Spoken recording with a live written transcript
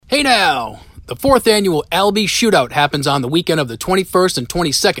Hey now! The 4th annual Albee Shootout happens on the weekend of the 21st and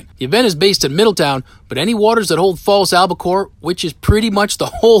 22nd. The event is based in Middletown, but any waters that hold false albacore, which is pretty much the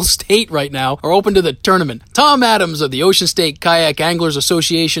whole state right now, are open to the tournament. Tom Adams of the Ocean State Kayak Anglers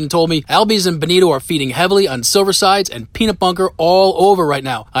Association told me Albies and bonito are feeding heavily on silver sides and peanut bunker all over right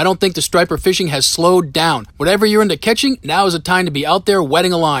now. I don't think the striper fishing has slowed down. Whatever you're into catching, now is the time to be out there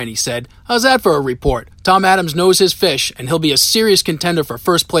wetting a line, he said. How's that for a report? Tom Adams knows his fish, and he'll be a serious contender for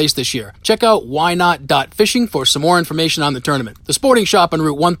first place this year. Check out whynot.fishing for some more information on the tournament. The Sporting Shop on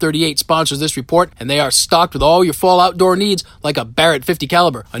Route 138 sponsors this report, and they are stocked with all your fall outdoor needs, like a Barrett 50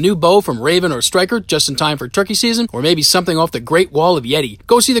 caliber, a new bow from Raven or Striker just in time for turkey season, or maybe something off the Great Wall of Yeti.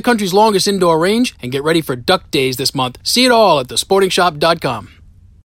 Go see the country's longest indoor range and get ready for Duck Days this month. See it all at thesportingshop.com.